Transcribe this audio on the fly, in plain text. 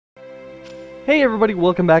Hey everybody,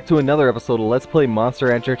 welcome back to another episode of Let's Play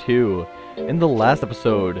Monster Hunter 2. In the last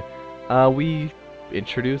episode, we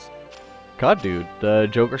introduced CodDude, the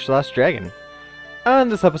Joker/Dragon. In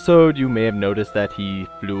this episode, you may have noticed that he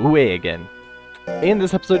flew away again. In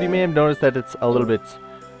this episode, you may have noticed that it's a little bit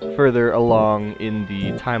further along in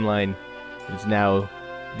the timeline. It's now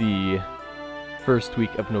the first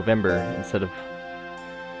week of November instead of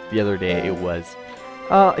the other day it was.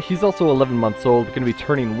 He's also 11 months old, going to be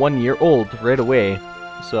turning 1 year old right away,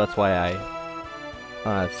 so that's why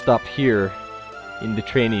I stopped here in the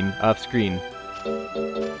training off screen.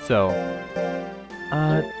 So,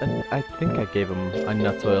 I think I gave him a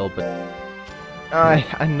nuts oil, but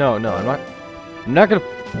no, I'm not gonna,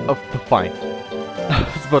 oh, fine.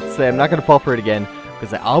 I was about to say, I'm not gonna fall for it again,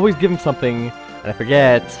 because I always give him something, and I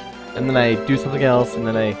forget, and then I do something else, and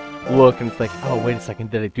then I look, and it's like, oh, wait a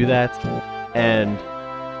second, did I do that? And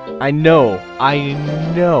I know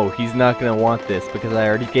he's not gonna want this because I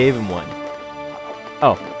already gave him one.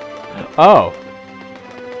 Oh.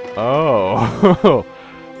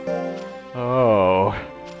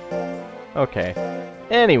 Okay.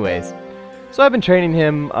 Anyways, so I've been training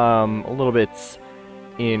him a little bit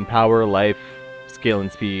in power, life, skill,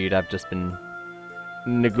 and speed. I've just been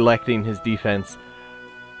neglecting his defense.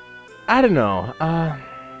 I don't know. I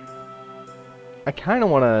kind of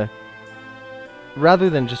want to, rather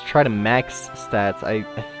than just try to max stats, I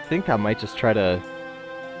think I might just try to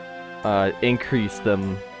increase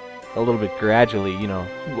them a little bit gradually, you know,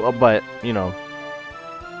 but, you know,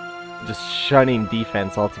 just shunning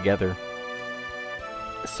defense altogether.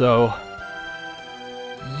 So,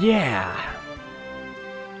 yeah,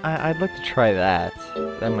 I'd like to try that.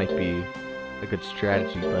 That might be a good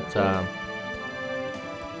strategy, but,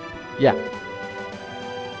 yeah.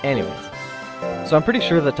 Anyways, so I'm pretty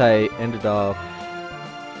sure that I ended off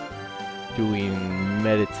doing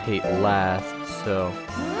meditate last, so...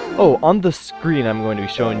 Oh, on the screen I'm going to be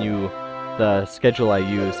showing you the schedule I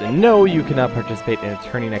use, and no, you cannot participate in a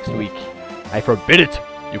tourney next week. I forbid it!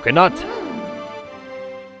 You cannot!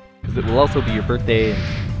 Because it will also be your birthday,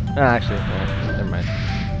 and... actually, never mind.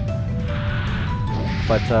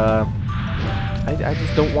 But, I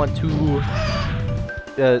just don't want to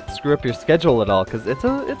screw up your schedule at all, because it's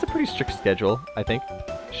a pretty strict schedule, I think.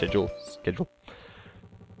 Schedule.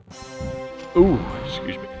 Ooh,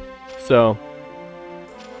 excuse me. So,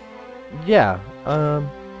 yeah,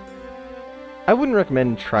 I wouldn't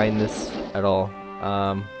recommend trying this at all.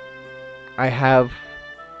 I have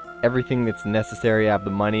everything that's necessary. I have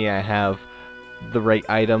the money, I have the right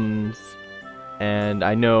items, and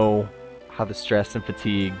I know how the stress and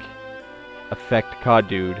fatigue affect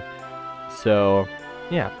CodDude. So,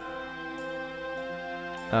 yeah.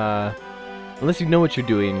 Unless you know what you're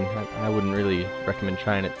doing, I wouldn't really recommend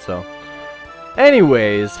trying it, so...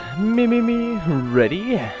 Anyways,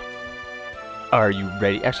 ready? Are you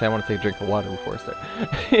ready? Actually, I want to take a drink of water before I start.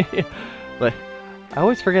 But I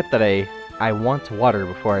always forget that I want water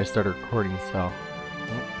before I start recording, so...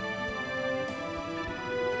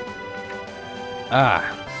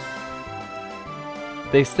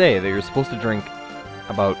 They say that you're supposed to drink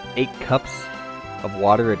about 8 cups of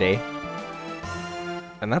water a day.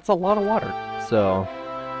 And that's a lot of water. So,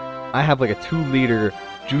 I have like a 2-liter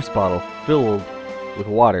juice bottle filled with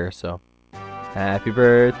water, so happy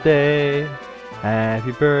birthday,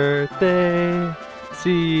 CODDUDE.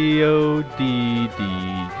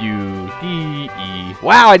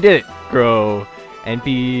 Wow, I did it! Grow and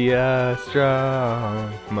be a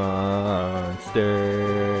strong monster.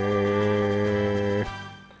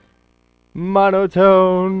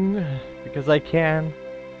 Monotone, because I can.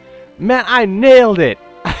 Man, I nailed it!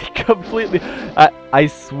 I completely... I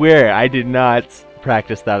swear I did not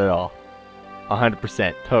practice that at all.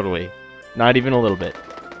 100%, totally. Not even a little bit.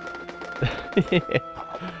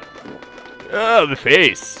 Oh, the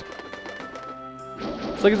face!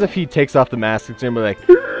 It's like as if he takes off the mask, it's gonna be like...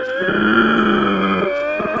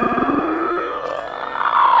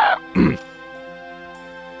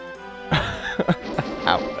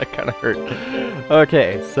 Ow, that kinda hurt.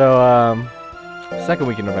 Okay, so, second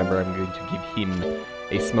week in November, I'm going to give him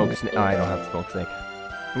a smoke snake. Oh, I don't have a smoke snake.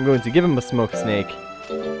 I'm going to give him a smoke snake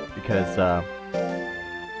because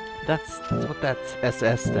that's what that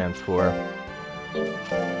SS stands for.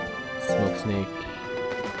 Smoke snake.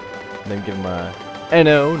 And then give him a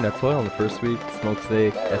NO, nuts oil on the first week, smoke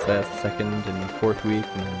snake, SS second and fourth week,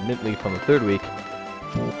 and then mint leaf on the third week.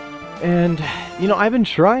 And you know, I've been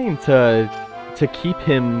trying to keep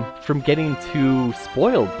him from getting too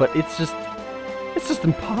spoiled, but it's just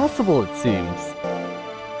impossible, it seems.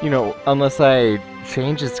 You know, unless I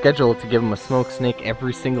change his schedule to give him a smoke snake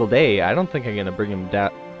every single day, I don't think I'm gonna bring him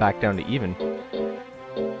back down to even.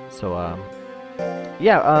 So,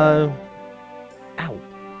 yeah, ow. I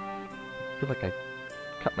feel like I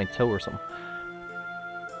cut my toe or something.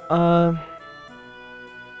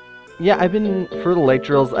 Yeah, for the light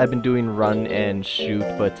drills, I've been doing run and shoot,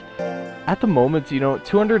 but at the moment, you know,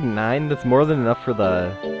 209, that's more than enough for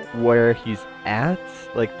where he's at,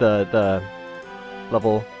 like the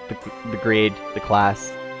level, the grade, the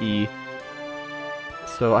class, E.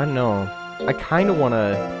 So, I don't know. I kind of want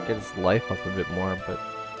to get his life up a bit more, but...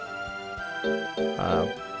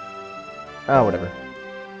 oh, whatever.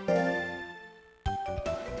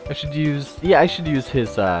 I should use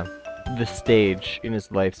his, the stage in his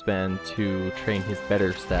lifespan to train his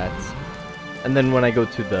better stats. And then when I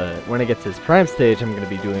get to his prime stage, I'm going to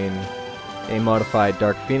be doing a modified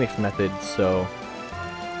Dark Phoenix method, so...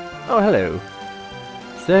 Oh, hello.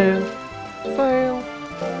 Sail.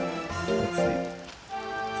 Let's see.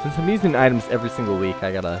 Since I'm using items every single week,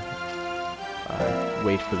 I gotta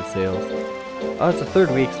wait for the sales. Oh, it's the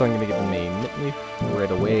 3rd week, so I'm gonna give him a mint leaf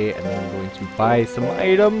right away, and then I'm going to buy some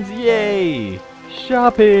items. Yay!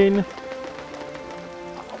 Shopping!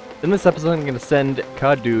 In this episode, I'm gonna send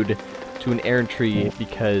CodDude to an errantry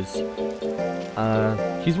because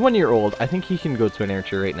he's 1 year old. I think he can go to an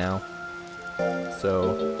errantry right now.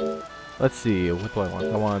 So let's see, what do I want?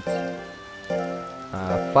 I want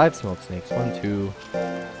 5 smoke snakes. 1, 2,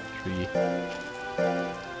 3.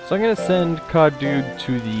 So I'm gonna send CodDude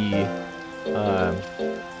to the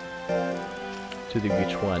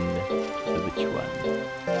which one?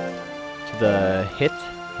 To the hit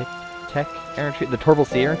tech errantry, the Torval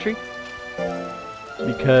Sea errantry,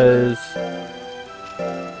 because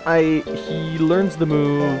he learns the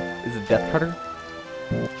move. Is it Death Cutter?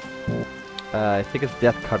 I think it's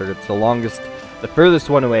Death Cutter. It's the furthest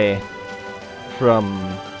one away from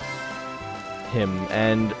him,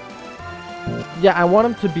 and yeah, I want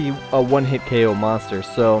him to be a one-hit KO monster.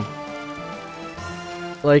 So,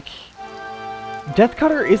 like, Death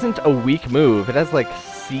Cutter isn't a weak move. It has like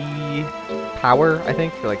C power, I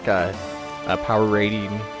think, like a power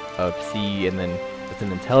rating of C, and then it's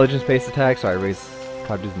an intelligence-based attack. So I raise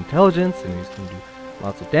CodDude's intelligence, and he's gonna do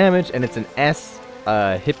lots of damage, and it's an S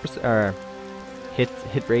hit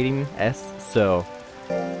rating S. So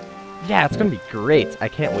yeah, it's gonna be great. I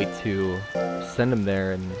can't wait to send him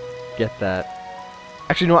there and get that.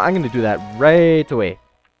 Actually, no, I'm gonna do that right away,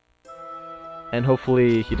 and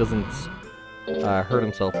hopefully he doesn't hurt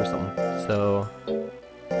himself or something. So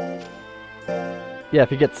yeah, if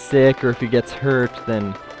he gets sick or if he gets hurt,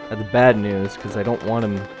 then that's bad news, because I don't want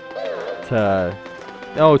him to...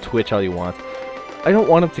 Oh, twitch all you want. I don't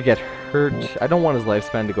want him to get hurt. I don't want his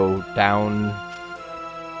lifespan to go down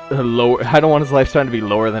lower. I don't want his lifespan to be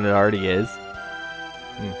lower than it already is.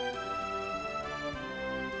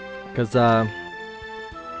 Because,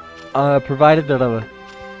 provided that a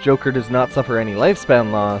Joker does not suffer any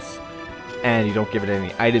lifespan loss, and you don't give it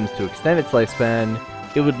any items to extend its lifespan,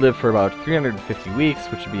 it would live for about 350 weeks,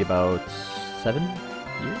 which would be about 7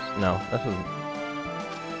 years? No, that doesn't...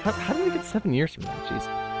 How did we get 7 years from that? Jeez.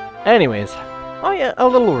 Anyways. Oh yeah, a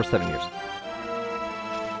little over 7 years.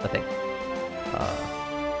 I think.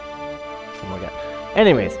 Something like that.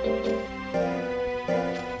 Anyways.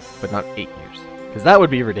 But not 8 years. Because that would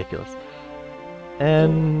be ridiculous.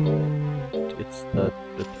 And... it's the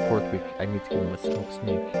 4th week. I need to give him a smoke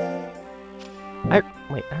snake.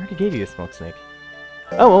 Wait, I already gave you a smoke snake.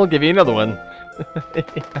 Oh, well, I'll give you another one.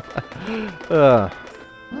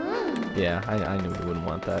 Yeah, I knew he wouldn't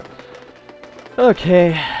want that.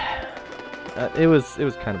 Okay. It was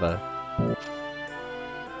kind of a...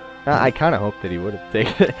 I kind of hoped that he would have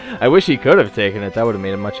taken it. I wish he could have taken it. That would have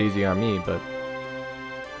made it much easier on me, but...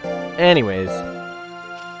 Anyways.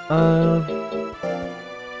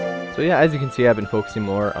 So yeah, as you can see, I've been focusing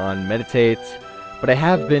more on meditate, but I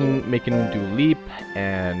have been making him do leap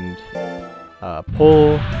and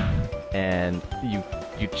pull, and you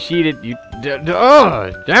cheated.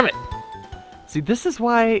 Oh, damn it! See, this is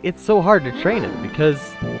why it's so hard to train him,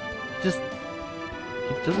 because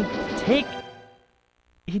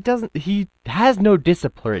he has no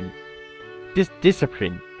discipline.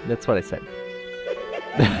 Discipline. That's what I said.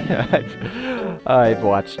 I've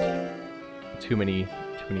watched too many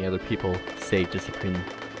other people say discipline.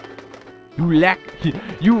 You lack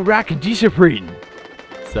discipline.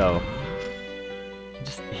 So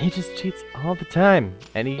he just cheats all the time,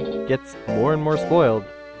 and he gets more and more spoiled,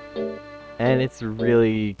 and it's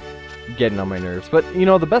really getting on my nerves. But you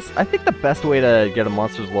know, I think the best way to get a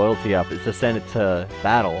monster's loyalty up is to send it to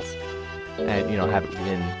battles, and you know, have it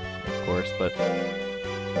win, of course.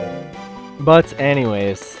 But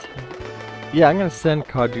anyways, yeah, I'm gonna send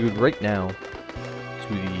CodDude right now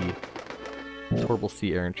to Horrible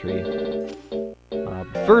Sea Errantry.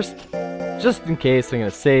 First, just in case, I'm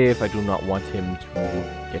gonna save. I do not want him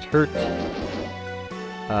to get hurt.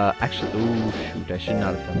 Actually, oh shoot, I should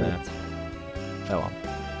not have done that. Oh well.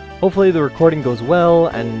 Hopefully the recording goes well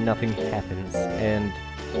and nothing happens. And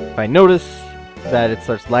if I notice that it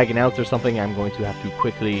starts lagging out or something, I'm going to have to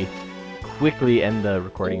quickly end the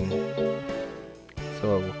recording.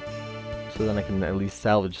 So then I can at least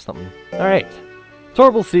salvage something. Alright.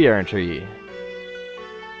 Horrible Sea Errantry.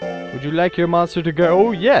 Would you like your monster to go?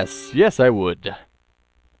 Oh, yes. Yes, I would.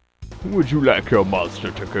 Would you like your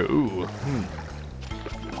monster to go?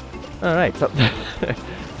 Alright, so...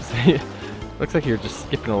 looks like you're just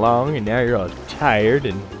skipping along, and now you're all tired,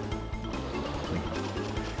 and...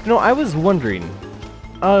 You know, I was wondering,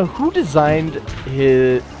 who designed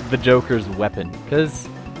the Joker's weapon? Because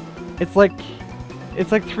it's like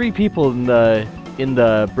 3 people in the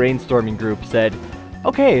brainstorming group said,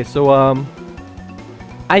 okay, so,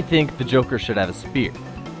 I think the Joker should have a spear.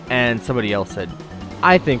 And somebody else said,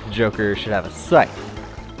 I think the Joker should have a scythe.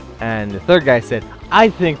 And the third guy said, I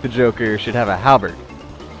think the Joker should have a halberd.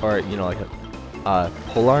 Or, you know, like a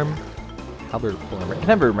polearm? Halberd or polearm. I can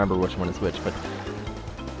never remember which one is which, but...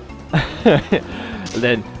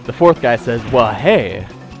 Then the fourth guy says, well, hey,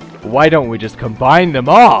 why don't we just combine them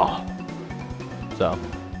all? So...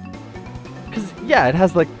 Because, yeah, it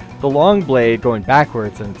has, like, the long blade going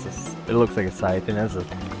backwards, and it looks like a scythe, and it has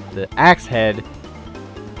the axe head,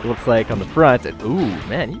 it looks like on the front, and ooh,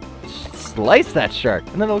 man, you slice that shark!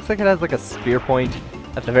 And then it looks like it has like a spear point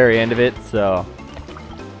at the very end of it, so...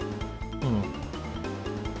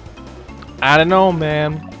 I don't know,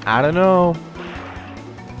 man. I don't know.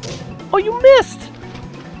 Oh, you missed!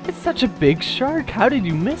 It's such a big shark, how did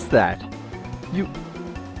you miss that? You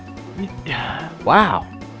wow.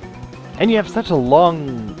 And you have such a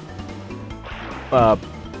long...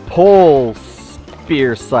 pole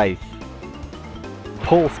spear scythe.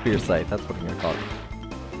 Pole spear scythe, that's what I'm gonna call it.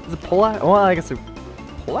 Is it poleaxe? Well, I guess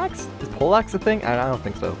poleaxe? Is poleaxe a thing? I don't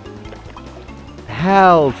think so.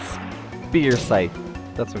 Hal spear scythe.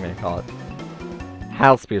 That's what I'm gonna call it.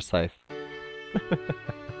 Hal spear scythe.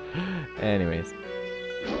 Anyways.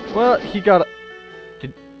 Well, he got a...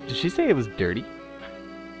 Did she say it was dirty?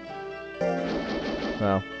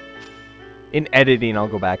 Well. In editing, I'll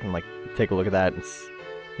go back and, like, take a look at that. And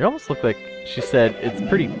it almost looked like she said it's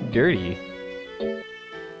pretty dirty.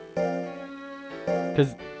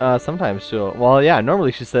 Because sometimes she'll... Well, yeah,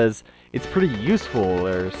 normally she says it's pretty useful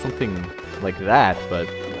or something like that, but...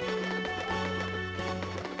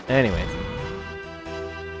 Anyways.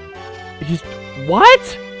 He's...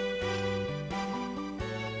 What?!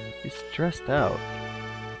 He's stressed out.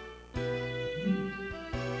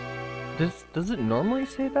 Does it normally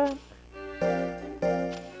say that?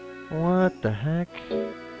 What the heck?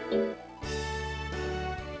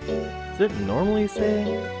 Does it normally say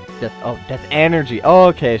death? Oh, death energy. Oh,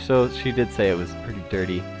 okay. So she did say it was pretty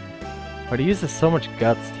dirty. But he uses so much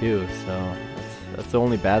guts too. So that's the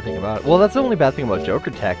only bad thing about it. Well, that's the only bad thing about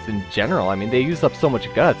Joker techs in general. I mean, they use up so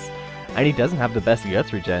much guts, and he doesn't have the best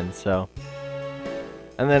guts regen. So,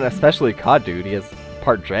 and then especially CodDude, he has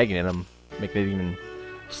part dragon in him, making it even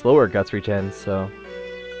slower guts regen. So.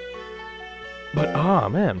 But, ah,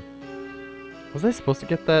 man. Was I supposed to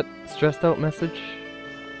get that stressed out message?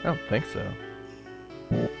 I don't think so.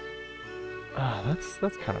 Ah,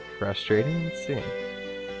 that's kind of frustrating. Let's see.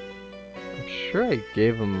 I'm sure I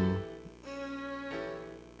gave him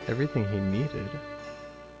everything he needed.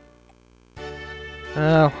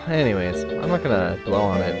 Oh, anyways, I'm not gonna dwell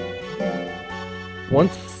on it.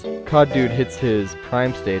 Once CodDude hits his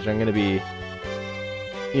prime stage, I'm gonna be,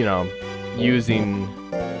 you know, using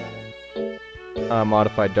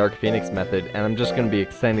modified Dark Phoenix method, and I'm just going to be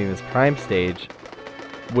extending this prime stage,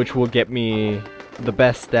 which will get me the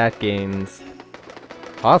best stat gains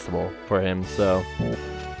possible for him, so...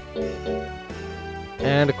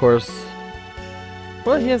 And of course,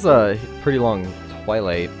 well, he has a pretty long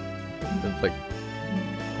Twilight. It's like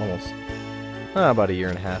almost about a year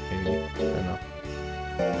and a half, maybe. I don't know.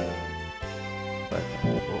 But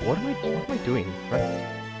what am I doing?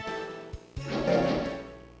 Right.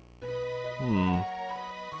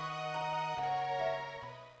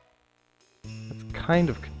 That's kind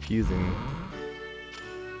of confusing.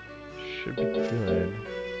 Should be good.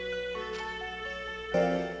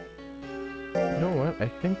 You know what? I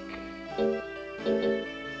think...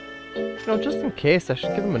 You know, just in case, I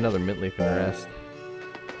should give him another mint leaf and a rest.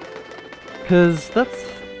 Cause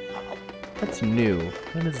that's new.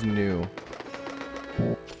 That is new.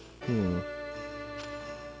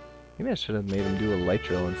 Maybe I should have made him do a light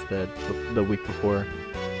drill instead the week before.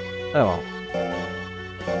 Oh well.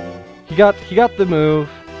 he got the move.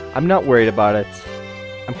 I'm not worried about it.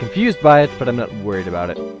 I'm confused by it, but I'm not worried about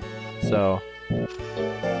it. So,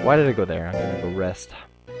 why did I go there? I'm gonna go rest.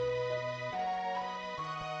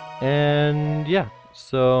 And yeah,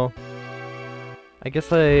 so I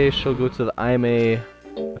guess I shall go to the IMA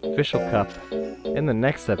official cup in the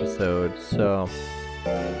next episode. So,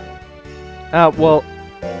 well,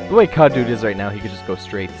 the way CodDude is right now, he could just go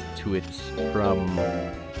straight to it from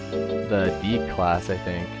the D class, I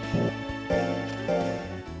think.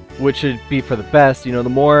 Which should be for the best. You know, the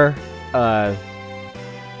more, the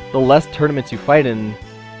less tournaments you fight in,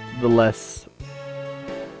 the less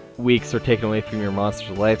weeks are taken away from your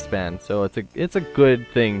monster's lifespan. So it's a good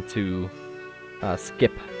thing to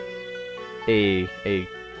skip a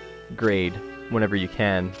grade whenever you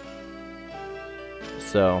can.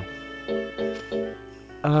 So,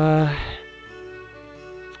 I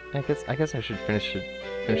guess I should finish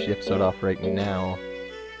the episode off right now.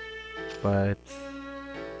 But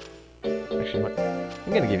actually,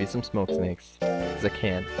 I'm gonna give you some smoke snakes because I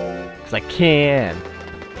can. Because I can.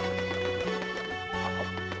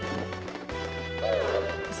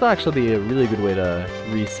 This will actually be a really good way to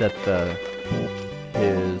reset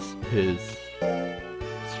his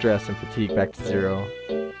stress and fatigue back to 0.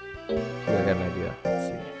 I got an idea. Let's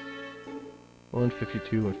see.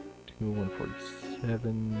 152,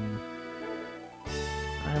 147.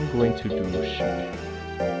 I'm going to do shoot.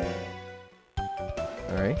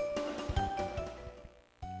 Alright.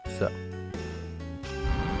 So.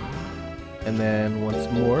 And then once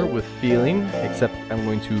more with feeling, except I'm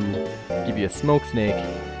going to give you a smoke snake.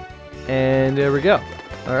 And there we go.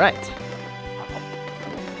 Alright.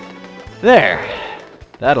 There!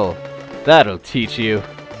 That'll teach you.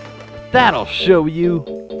 That'll show you.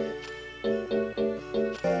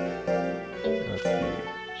 Let's see.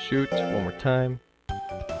 Shoot one more time.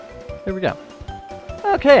 There we go.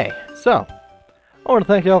 Okay, so I want to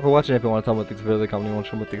thank you all for watching. If you want to tell me what things about the company, you want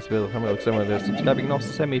to show me what things about the company, look somewhere there, subscribe. You can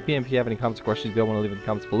also send me a PM if you have any comments or questions you want to leave in the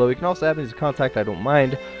comments below. You can also add me as a contact, I don't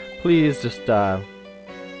mind. Please just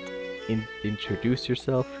introduce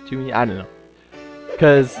yourself to me. I don't know,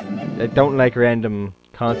 because I don't like random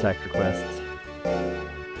contact requests.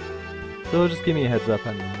 So just give me a heads up.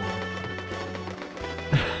 I don't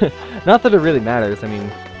know. Not that it really matters. I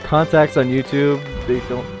mean, contacts on YouTube, they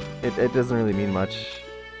don't. It doesn't really mean much,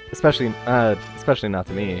 especially not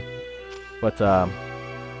to me. But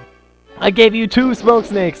I gave you 2 smoke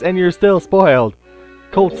snakes and you're still spoiled.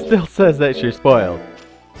 Colt still says that you're spoiled.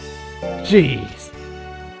 Jeez.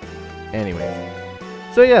 Anyways,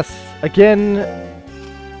 so yes, again,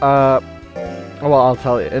 well, I'll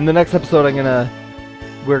tell you in the next episode.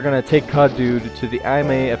 We're gonna take CodDude to the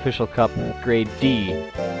IMA official cup grade D.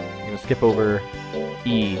 I'm gonna skip over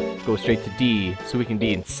E, go straight to D, so we can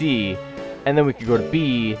be in C, and then we can go to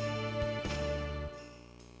B,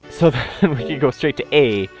 so then we can go straight to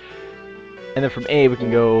A, and then from A we can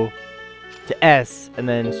go to S, and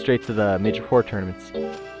then straight to the Major 4 tournaments.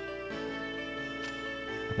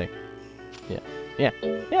 I think. Yeah,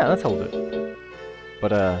 that's how we'll do it.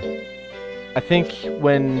 But, I think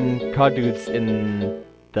when CodDude's in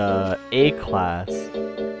the A class,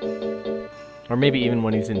 or maybe even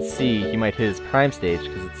when he's in C, he might hit his prime stage,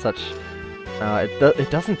 because it's such... it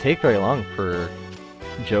doesn't take very long for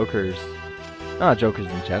Jokers. Not Jokers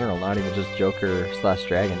in general, not even just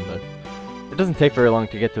Joker/Dragon, but it doesn't take very long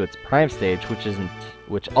to get to its prime stage,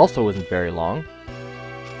 which also isn't very long.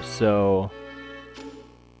 So,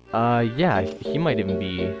 yeah, he might even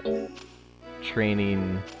be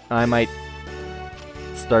training... I might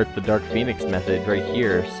start the Dark Phoenix method right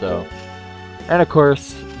here, so... And of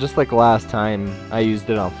course, just like last time I used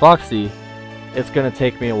it on Foxy, it's gonna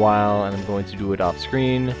take me a while and I'm going to do it off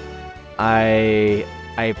screen. I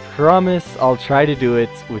promise I'll try to do it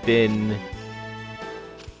within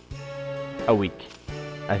a week,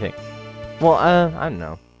 I think. Well, I don't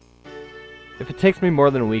know. If it takes me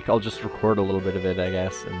more than a week, I'll just record a little bit of it, I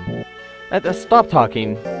guess. And stop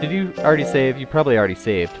talking. Did you already save? You probably already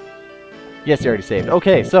saved. Yes, you already saved.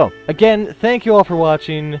 Okay, so, again, thank you all for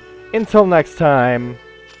watching. Until next time,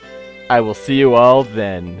 I will see you all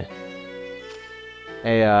then.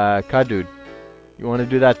 Hey, CodDude, you want to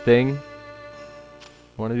do that thing?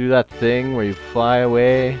 You want to do that thing where you fly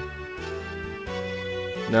away?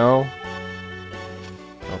 No?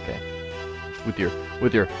 Okay.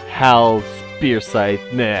 With your Hal spear scythe,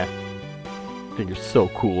 nah. I think you're so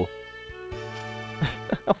cool.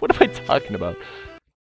 What am I talking about?